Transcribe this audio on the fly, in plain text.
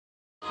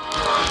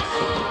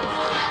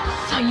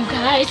You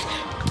guys,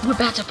 we're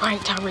about to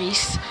prank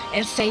Tyrese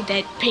and say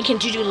that Pink and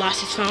Juju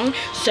lost his phone.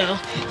 So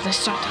let's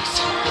start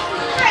this.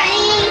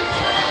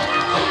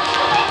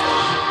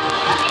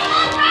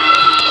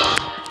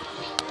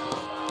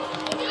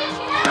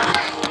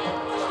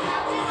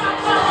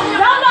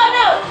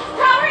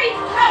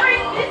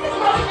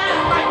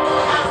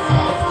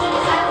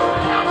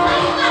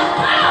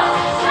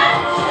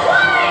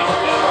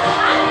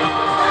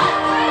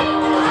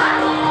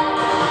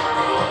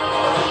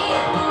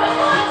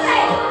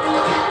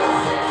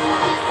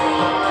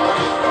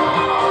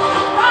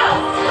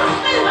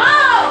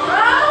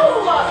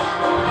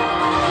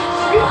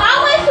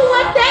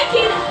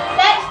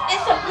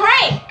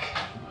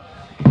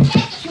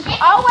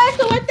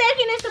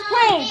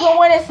 But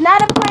when it's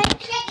not a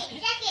prank,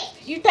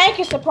 you think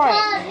it's a prank.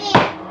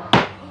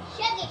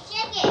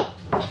 Shake it.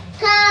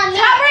 Come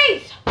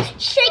Tyrese!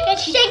 Shake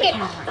it.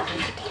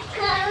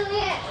 Come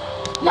here.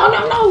 No.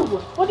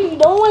 What are you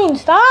doing?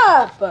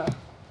 Stop.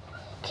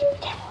 Keep the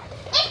camera.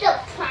 It's a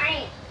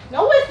prank.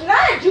 No, it's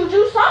not,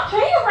 Juju. Stop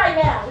playing right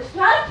now. It's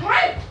not a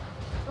prank.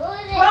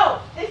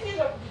 Bro, this is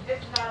not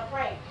a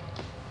prank.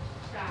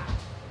 Stop.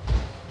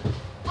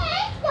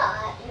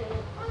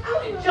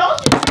 Don't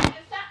you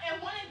think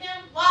and one of them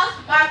lost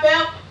my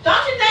belt?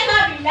 Don't you think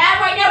I'd be mad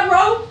right now,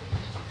 bro?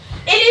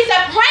 It is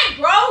a prank,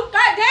 bro.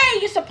 God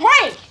dang, it's a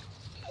prank.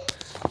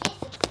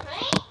 It's a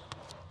prank?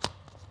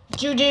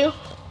 Juju,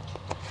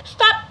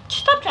 stop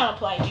trying to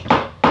play, Juju.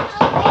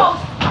 Oh,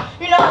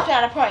 you know it's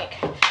not a prank.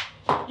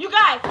 You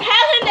guys, tell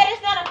him that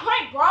it's not a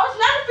prank, bro. It's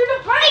not a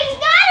freaking prank. It's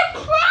not a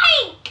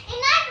prank.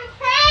 It's not a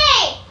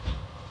prank.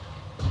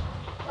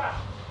 Bro,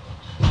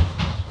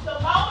 the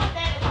moment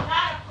that it's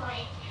not a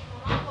prank,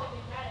 I'm not going to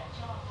be mad at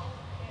y'all.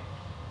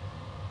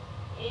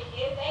 It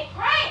is a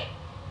prank.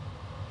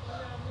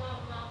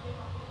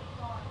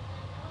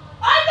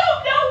 I don't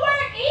know where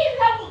it is.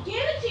 I will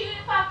give it to you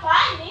if I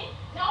find it.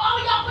 No, why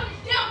we gonna put this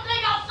damn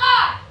thing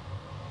outside?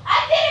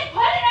 I didn't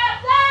put it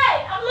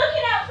outside. I'm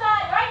looking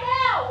outside right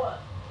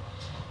now.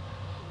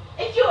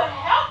 If you would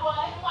help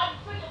us, why you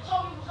freaking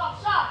told me it was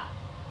outside?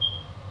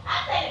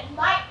 I said it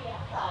might be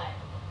outside.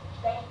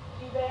 Thank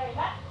you very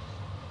much.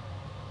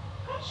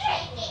 Come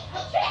check.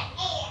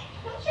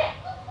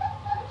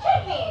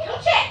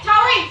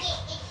 Tyrese.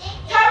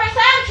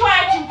 Tyrese, I'm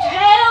trying to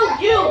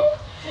tell you,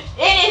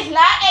 it is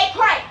not a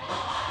prank.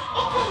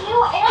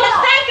 Just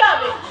think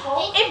of it.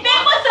 If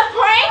it was a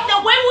prank,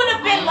 then we would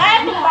have been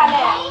laughing by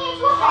now.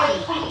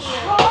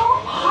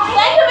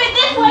 Think of it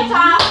this way,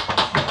 Tom.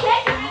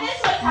 If it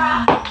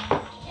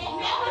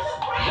was a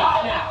prank.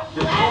 Not now.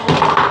 The people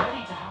are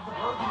ready to have the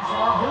burgers in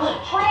our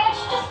village. Branch,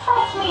 just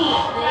trust me.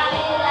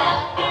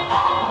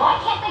 Why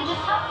can't they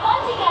just have fun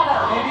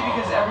together? Maybe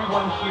because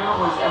everyone here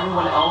was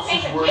everyone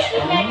else's worst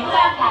enemy.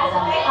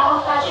 Sarcasm,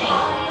 how refreshing.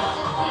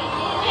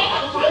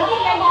 If we're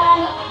getting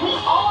along, we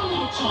all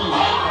need a change.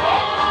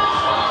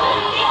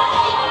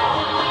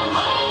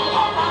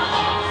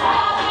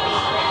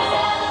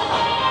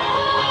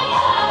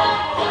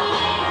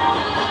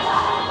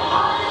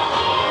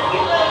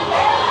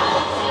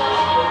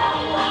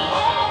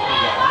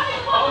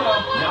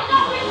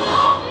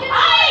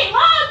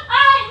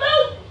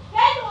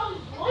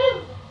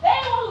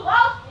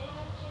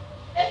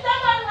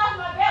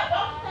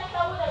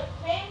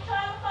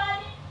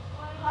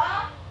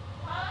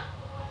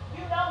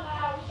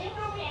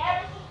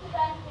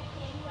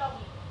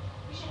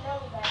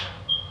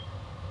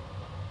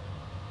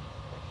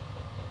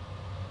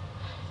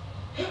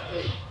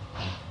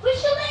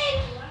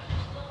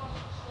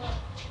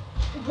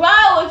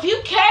 Bro, if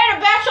you cared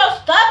about your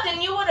stuff,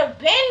 then you would have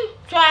been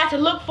trying to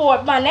look for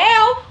it by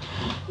now.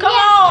 Come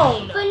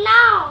on. But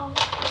no.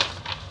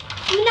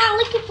 You're not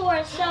looking for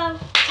it, so.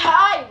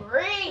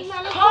 Tyrese,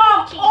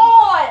 come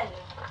on.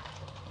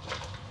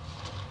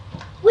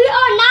 We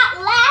are not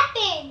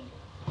laughing.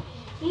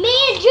 Me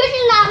and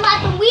Juju not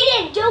laughing. We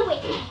didn't do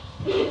it.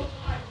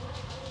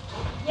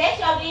 Yes,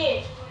 y'all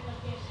did.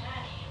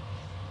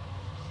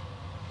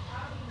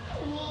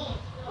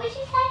 What'd she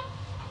say?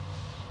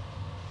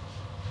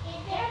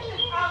 There's the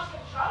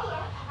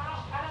controller.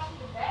 I don't see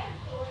the battery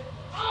for it.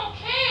 I don't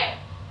care.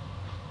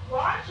 Why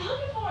aren't you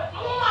looking for it? I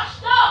want my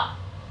stuff.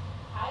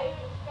 I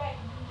expect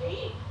me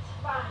to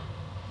find it.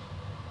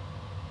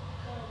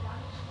 Because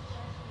I'm just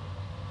trusting.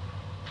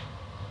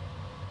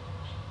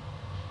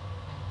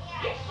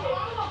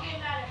 I'm gonna get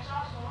mad at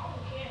y'all, so I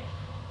don't care.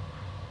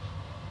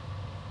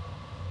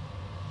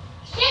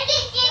 Shake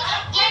it.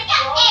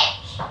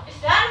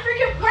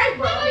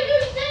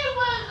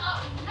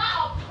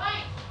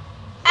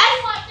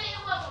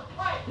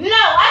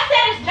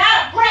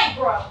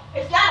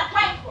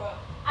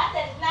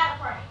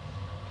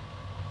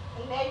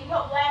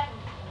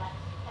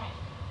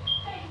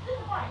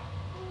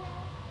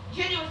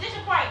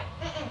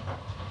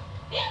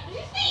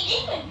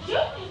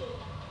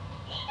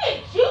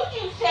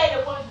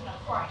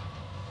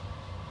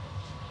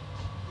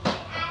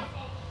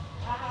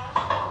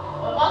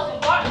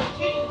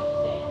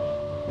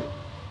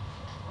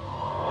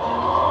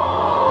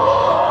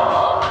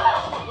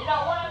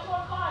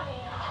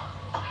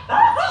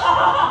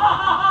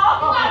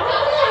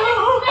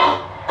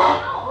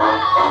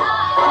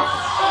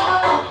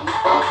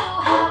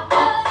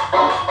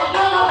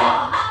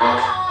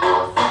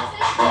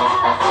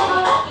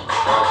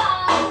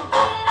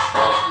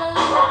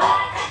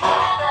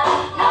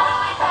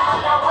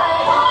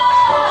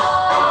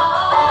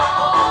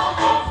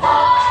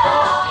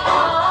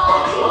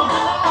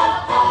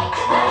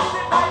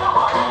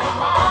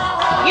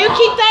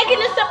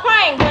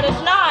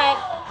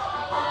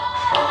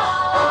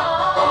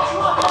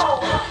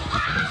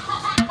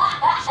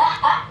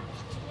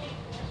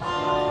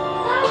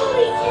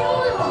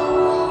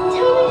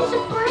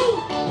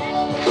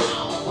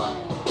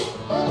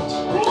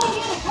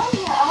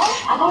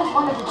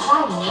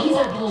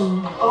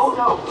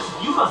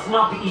 must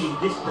not be eating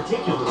this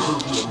particular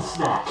movie and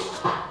snack.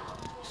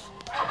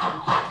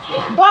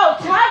 Bro,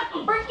 time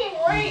freaking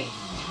read.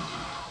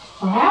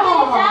 How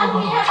many times do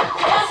you have to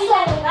tell you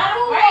that it's not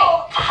great?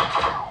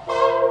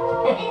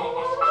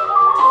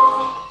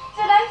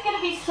 Tonight's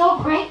gonna be so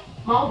great.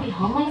 Mom will be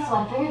home late, so I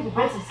figured we'd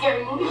rent some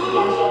scary movies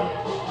together.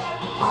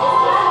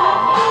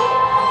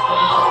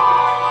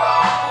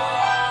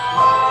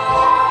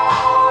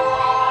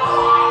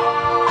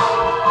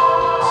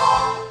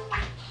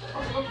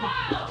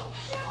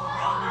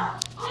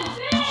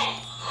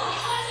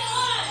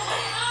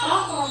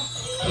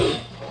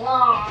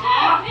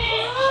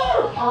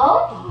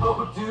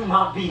 Oh, do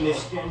not be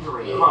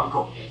misgendering,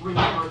 Uncle.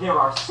 Remember, there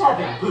are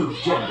 7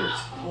 booth genders.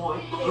 Boy,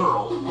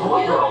 girl,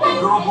 boy, girl,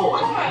 girl, boy,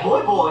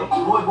 boy, boy,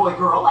 boy, boy,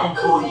 girl, and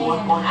boy, boy,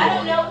 boy, boy.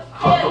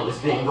 Uncle is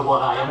being the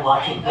one I am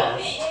liking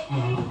best.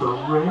 The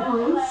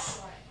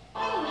rarest.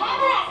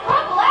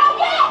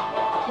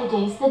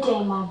 Today's the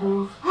day, my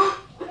boo.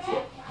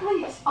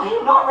 Please, I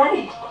am not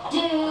ready. Do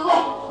it.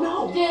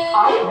 No, Do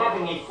I am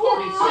having a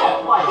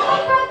 40-step plan.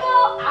 Hey,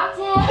 Rocco, I'm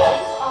Tim.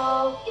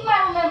 Oh, you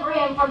might remember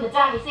him from the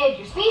time he saved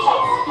your species.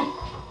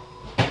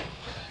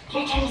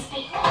 Your turn to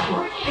speak.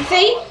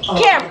 See?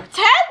 Camera,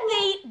 tell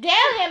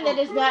him that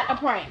it's not a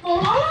prank.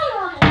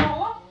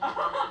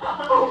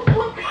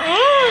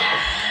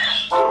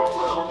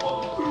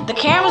 The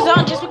camera's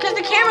on. Just because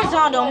the camera's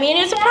on don't mean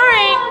it's a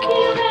prank.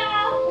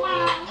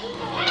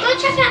 Go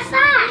check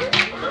outside.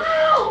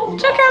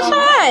 Check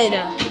outside.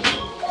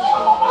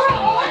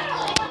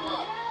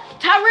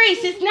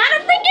 Tyrese, it's not a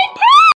freaking prank.